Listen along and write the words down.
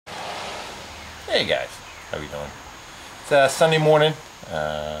Hey guys, how we doing? It's Sunday morning,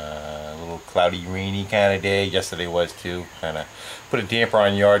 a little cloudy, rainy kind of day. Yesterday was too. Kind of put a damper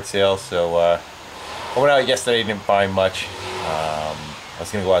on yard sale, so I went out yesterday, didn't find much. I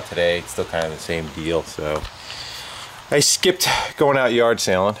was gonna go out today. It's still kind of the same deal, so I skipped going out yard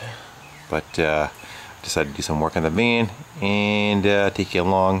selling, but decided to do some work on the van and take you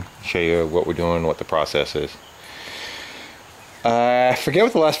along, show you what we're doing, what the process is. I forget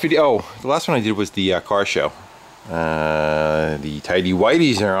what the last video. Oh, the last one I did was the car show. The tidy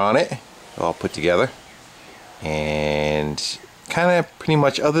whiteys are on it, all put together, and kind of pretty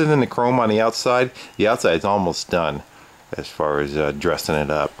much, other than the chrome on the outside is almost done as far as dressing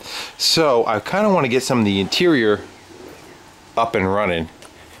it up. So I kind of want to get some of the interior up and running,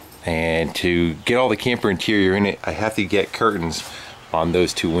 and to get all the camper interior in it, I have to get curtains on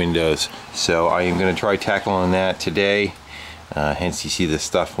those two windows. So I am going to try tackling that today. Hence you see this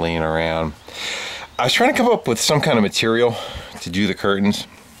stuff laying around. I was trying to come up with some kind of material to do the curtains.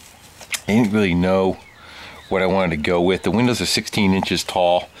 I didn't really know what I wanted to go with. The windows are 16 inches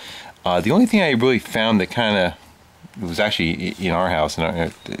tall. The only thing I really found that kind of was actually in our house,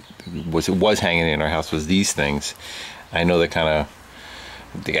 and it was hanging in our house, was these things. I know they got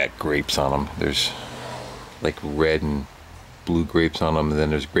grapes on them. There's like red and blue grapes on them, and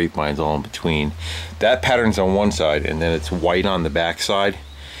then there's grapevines all in between. That pattern's on one side, and then it's white on the back side.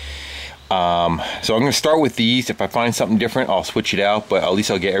 So I'm going to start with these. If I find something different, I'll switch it out, but at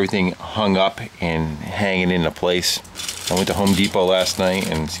least I'll get everything hung up and hanging into place. I went to Home Depot last night,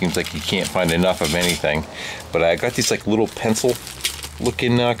 and it seems like you can't find enough of anything. But I got these like little pencil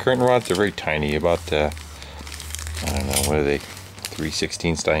looking curtain rods. They're very tiny, about I don't know, what are they,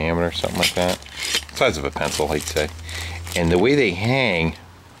 3/16 diameter, something like that. Size of a pencil, I'd say. And the way they hang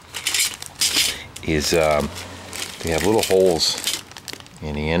is they have little holes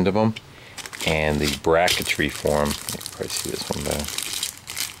in the end of them, and the bracketry form. You can probably see this one better.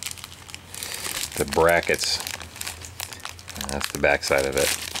 The brackets, that's the back side of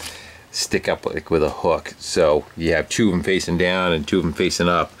it, stick up like with a hook. So you have two of them facing down and two of them facing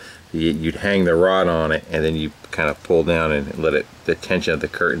up. You'd hang the rod on it, and then you kind of pull down and let it, the tension of the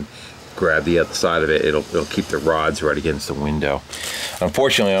curtain, grab the other side of it. It'll keep the rods right against the window.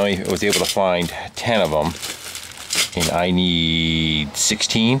 Unfortunately, I only was able to find 10 of them, and I need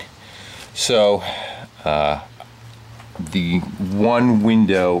 16. So the one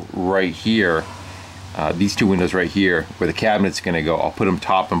window right here, these two windows right here, where the cabinet's going to go, I'll put them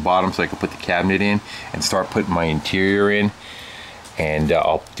top and bottom so I can put the cabinet in and start putting my interior in. And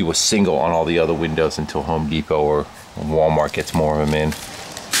I'll do a single on all the other windows until Home Depot or Walmart gets more of them in.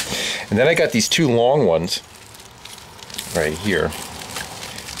 And then I got these two long ones right here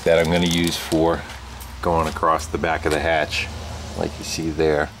that I'm going to use for going across the back of the hatch, like you see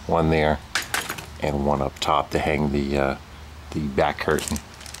there, one there and one up top to hang the back curtain.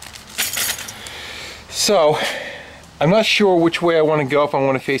 So I'm not sure which way I want to go, if I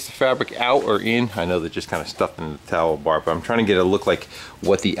want to face the fabric out or in. I know they're just kind of stuffed in the towel bar, but I'm trying to get a look like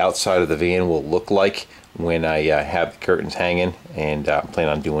what the outside of the van will look like when I have the curtains hanging, and I'm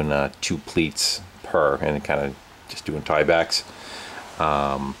planning on doing 2 pleats per, and kind of just doing tiebacks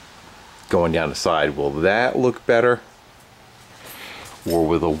going down the side. Will that look better, or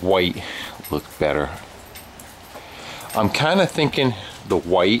will the white look better? I'm kind of thinking the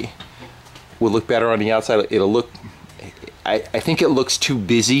white will look better on the outside. It'll look, I think it looks too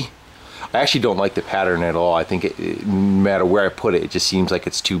busy. I actually don't like the pattern at all. I think no matter where I put it, it just seems like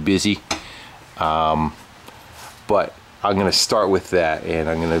it's too busy. But I'm going to start with that, and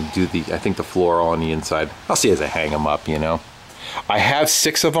I'm going to do I think the floral on the inside. I'll see as I hang them up, you know. I have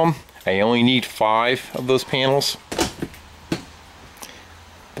 6 of them. I only need 5 of those panels.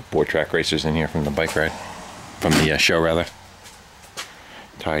 The board track racers in here from the bike ride, from the show rather,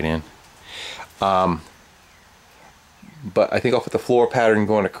 tied in. But I think I'll put the floor pattern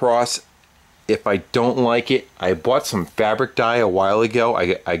going across. If I don't like it, I bought some fabric dye a while ago.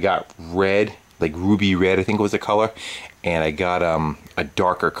 I got red, like ruby red, I think it was the color, and I got a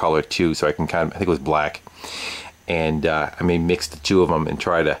darker color too, so I can kind of, I think it was black, and I may mix the two of them and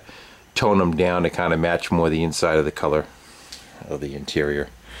try to tone them down to kind of match more the inside of the color of the interior.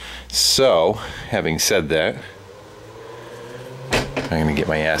 So having said that, I'm gonna get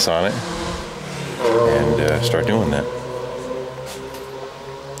my ass on it and start doing that.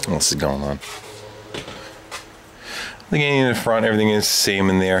 What else is going on? Looking in the front, everything is the same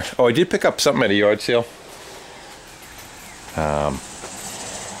in there. Oh, I did pick up something at a yard sale.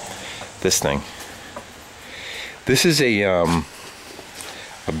 This thing. This is a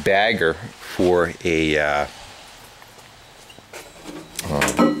bagger for a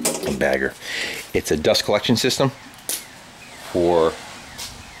bagger. It's a dust collection system for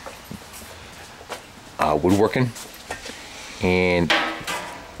woodworking. And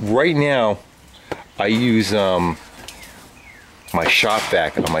right now I use my shop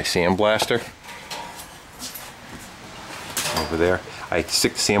vac on my sandblaster over there. I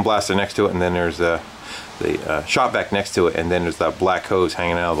stick the sandblaster next to it, and then there's the shop vac next to it, and then there's that black hose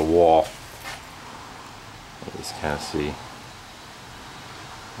hanging out of the wall. You just kind of see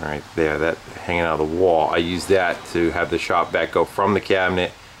right there, that hanging out of the wall. I use that to have the shop vac go from the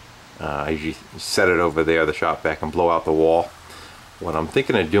cabinet. I usually set it over there, the shop vac, and blow out the wall. What I'm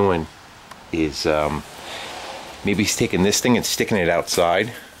thinking of doing is maybe taking this thing and sticking it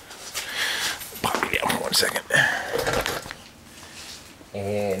outside. Pop it down for 1 second.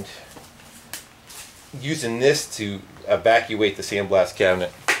 And using this to evacuate the sandblast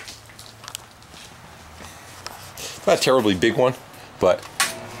cabinet. Not a terribly big one, but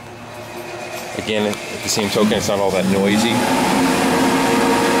again, at the same token, it's not all that noisy.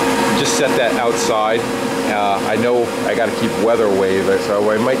 Just set that outside. I know I got to keep weather away, so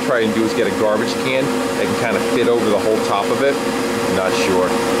what I might try and do is get a garbage can that can kind of fit over the whole top of it. Not sure.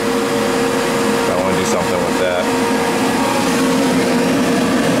 I want to do something with that.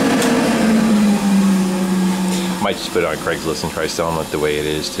 Might just put it on Craigslist and try selling it the way it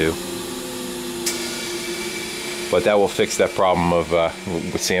is too. But that will fix that problem of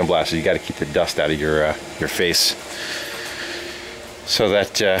with sandblasters. You got to keep the dust out of your face, so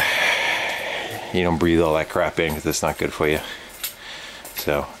that you don't breathe all that crap in, because it's not good for you.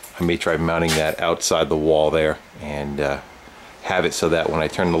 So I may try mounting that outside the wall there, and have it so that when I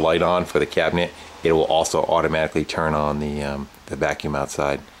turn the light on for the cabinet, it will also automatically turn on the vacuum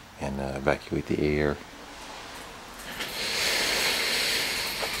outside and evacuate the air.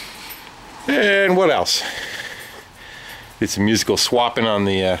 And what else? Did some musical swapping on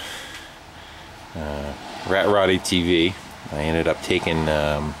the Rat Rod ATV. I ended up taking,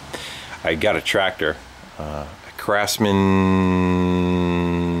 I got a tractor, a Craftsman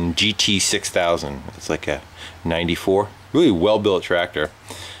GT 6000. It's like a 94, really well built tractor.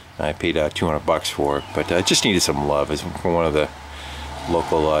 I paid $200 for it, but I just needed some love. It's from one of the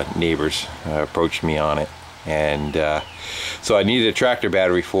local neighbors approached me on it, and so I needed a tractor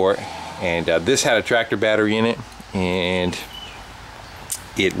battery for it, and this had a tractor battery in it, and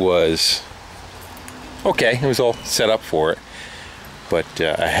it was okay. It was all set up for it, but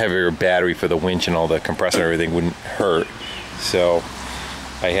a heavier battery for the winch and all the compressor and everything wouldn't hurt. So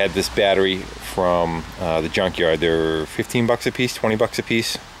I had this battery from the junkyard. They're 15 bucks a piece, 20 bucks a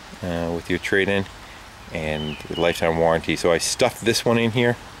piece with your trade-in and lifetime warranty. So I stuffed this one in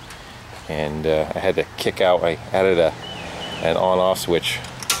here, and I had to kick out. I added an on-off switch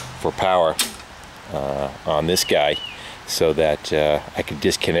for power on this guy, so that I could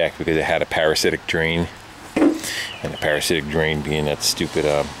disconnect, because it had a parasitic drain, and the parasitic drain being that stupid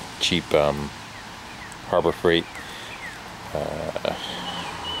cheap Harbor Freight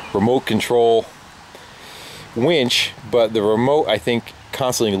remote control winch. But the remote, I think,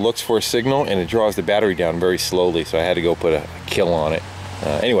 constantly looks for a signal, and it draws the battery down very slowly, so I had to go put a kill on it.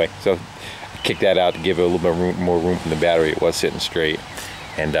 Anyway, so I kicked that out to give it a little bit more room from the battery. It was sitting straight,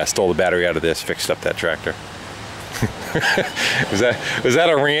 and stole the battery out of this, fixed up that tractor. was that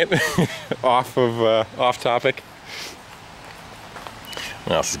a rant off topic?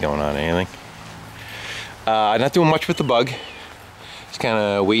 What else is going on? Anything? Not doing much with the bug. Just kind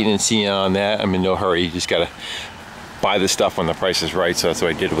of waiting and seeing on that. I'm in no hurry. You just gotta buy the stuff when the price is right, so that's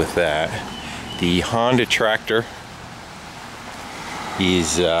what I did with that. The Honda tractor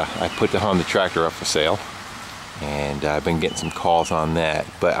is I put the Honda tractor up for sale, and I've been getting some calls on that,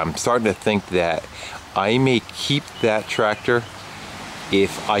 but I'm starting to think that I may keep that tractor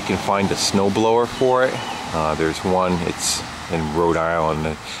if I can find a snowblower for it. There's one, it's in Rhode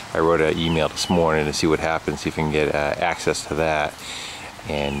Island. I wrote an email this morning to see what happens, see if I can get access to that.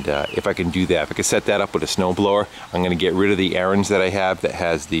 And if I can do that, if I can set that up with a snowblower, I'm going to get rid of the errands that I have that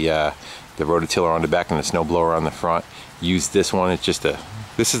has the rototiller on the back and the snowblower on the front. Use this one. It's just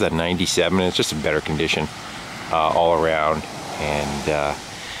this is a 97, and it's just in better condition all around. And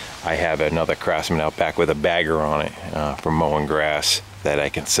I have another Craftsman out back with a bagger on it for mowing grass that I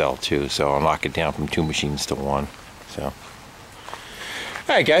can sell too. So I'll knock it down from 2 machines to 1. So, all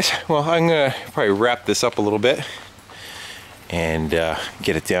right, guys. Well, I'm gonna probably wrap this up a little bit and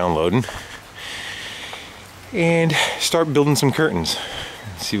get it downloading and start building some curtains.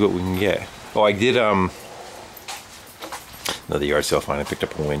 See what we can get. Oh, I did another yard sale find. I picked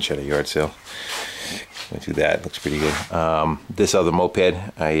up a winch at a yard sale. Went through that. Looks pretty good. This other moped,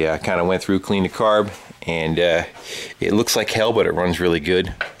 I kind of went through, cleaned the carb, and it looks like hell, but it runs really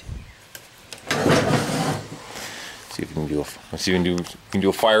good. See if we can do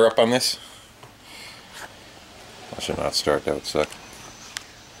a fire up on this. I should not start. That would suck.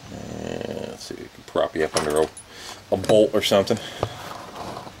 Let's see if we can prop you up under a bolt or something.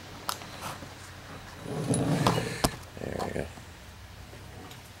 There we go.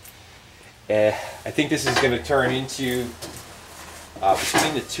 I think this is going to turn into,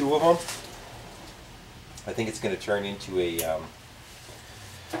 between the two of them, I think it's going to turn into a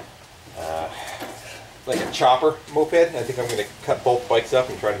like a chopper moped. I think I'm going to cut both bikes up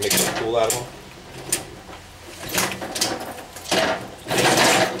and try to make some tool out of them.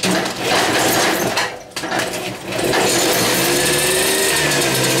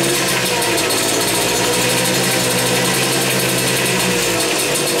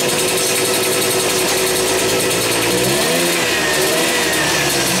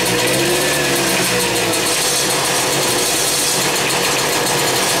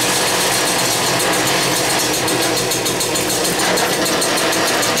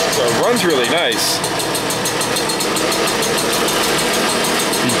 Runs really nice.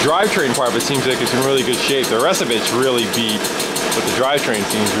 The drivetrain part of it seems like it's in really good shape. The rest of it's really beat, but the drivetrain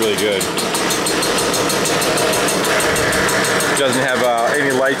seems really good. It doesn't have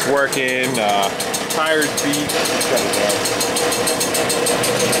any lights working. Tires beat.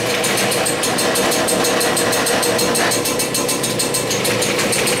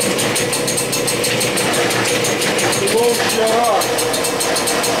 It won't shut off.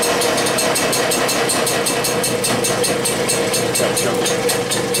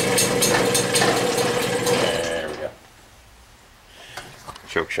 There we go.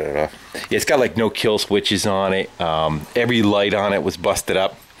 Choke shut it off. Yeah, it's got like no kill switches on it. Every light on it was busted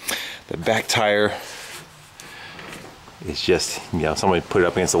up. The back tire is just, you know, somebody put it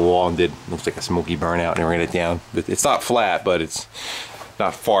up against the wall and did, looks like a smoky burnout and ran it down. It's not flat, but it's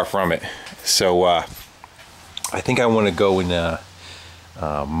not far from it. So I think I want to go and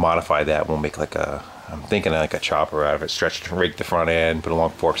modify that. We'll make like a, I'm thinking like a chopper out of it, stretch, rake the front end, put a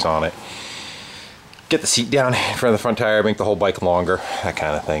long forks on it, get the seat down in front of the front tire, make the whole bike longer, that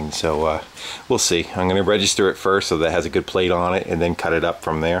kind of thing. So we'll see. I'm going to register it first so that has a good plate on it, and then cut it up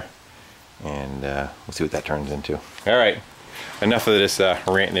from there, and we'll see what that turns into. All right, enough of this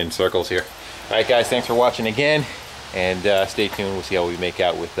ranting in circles here. All right, guys, thanks for watching again, and stay tuned. We'll see how we make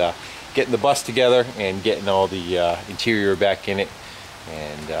out with getting the bus together and getting all the interior back in it.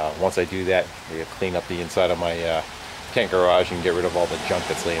 And once I do that, I'm going to clean up the inside of my tent garage and get rid of all the junk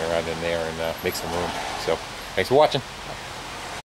that's laying around in there and make some room. So thanks for watching.